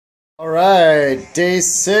Alright, day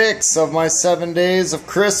 6 of my 7 days of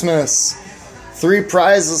Christmas. 3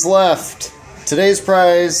 prizes left. Today's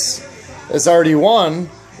prize is already won,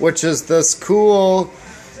 which is this cool,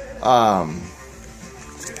 what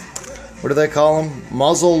do they call them?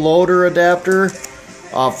 Muzzle loader adapter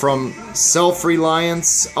from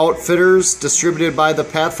Self-Reliance Outfitters, distributed by the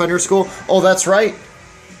Pathfinder School. Oh, that's right.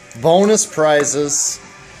 Bonus prizes.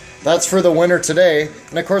 That's for the winner today.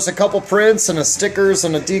 And of course a couple prints and a stickers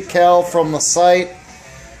and a decal from the site.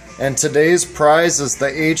 And today's prize is the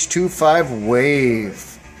H25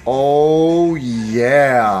 Wave. Oh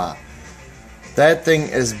yeah. That thing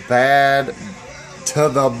is bad to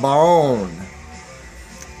the bone.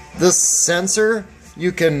 This sensor,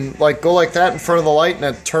 you can like go like that in front of the light and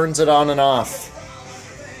it turns it on and off.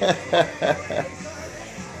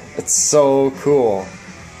 It's so cool.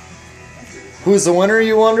 Who's the winner,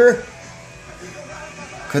 you wonder?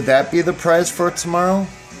 Could that be the prize for tomorrow?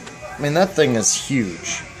 I mean, that thing is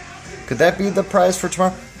huge. Could that be the prize for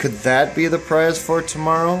tomorrow? Could that be the prize for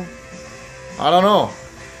tomorrow? I don't know.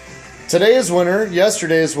 Today's winner,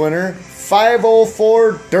 yesterday's winner,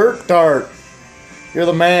 504 Dirt Dart. You're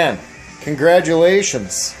the man.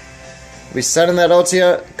 Congratulations. We'll be sending that out to you.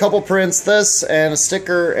 A couple prints, this, and a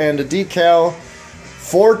sticker and a decal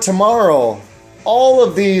for tomorrow. All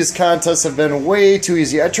of these contests have been way too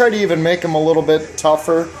easy. I tried to even make them a little bit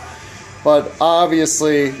tougher, but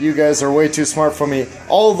obviously you guys are way too smart for me.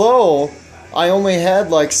 Although I only had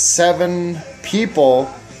like 7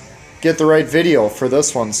 people get the right video for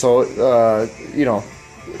this one, so you know,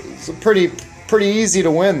 it's pretty easy to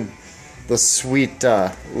win the sweet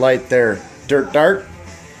light there, Dirt Dart.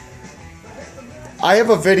 I have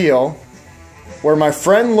a video where my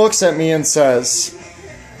friend looks at me and says,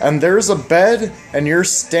 "And there's a bed, and you're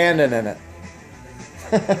standing in it."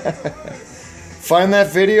 Find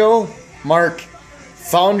that video, Mark.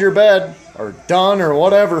 Found your bed, or done, or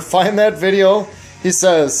whatever. Find that video. He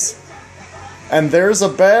says, "And there's a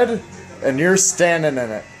bed, and you're standing in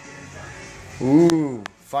it." Ooh,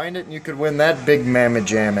 find it and you could win that big mamma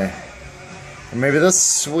jammy. Or maybe this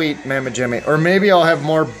sweet mamma jammy. Or maybe I'll have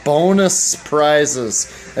more bonus prizes.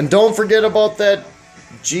 And don't forget about that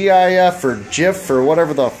GIF or GIF or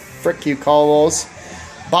whatever the frick you call those.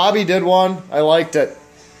 Bobby did one. I liked it.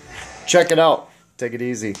 Check it out. Take it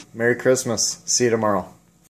easy. Merry Christmas. See you tomorrow.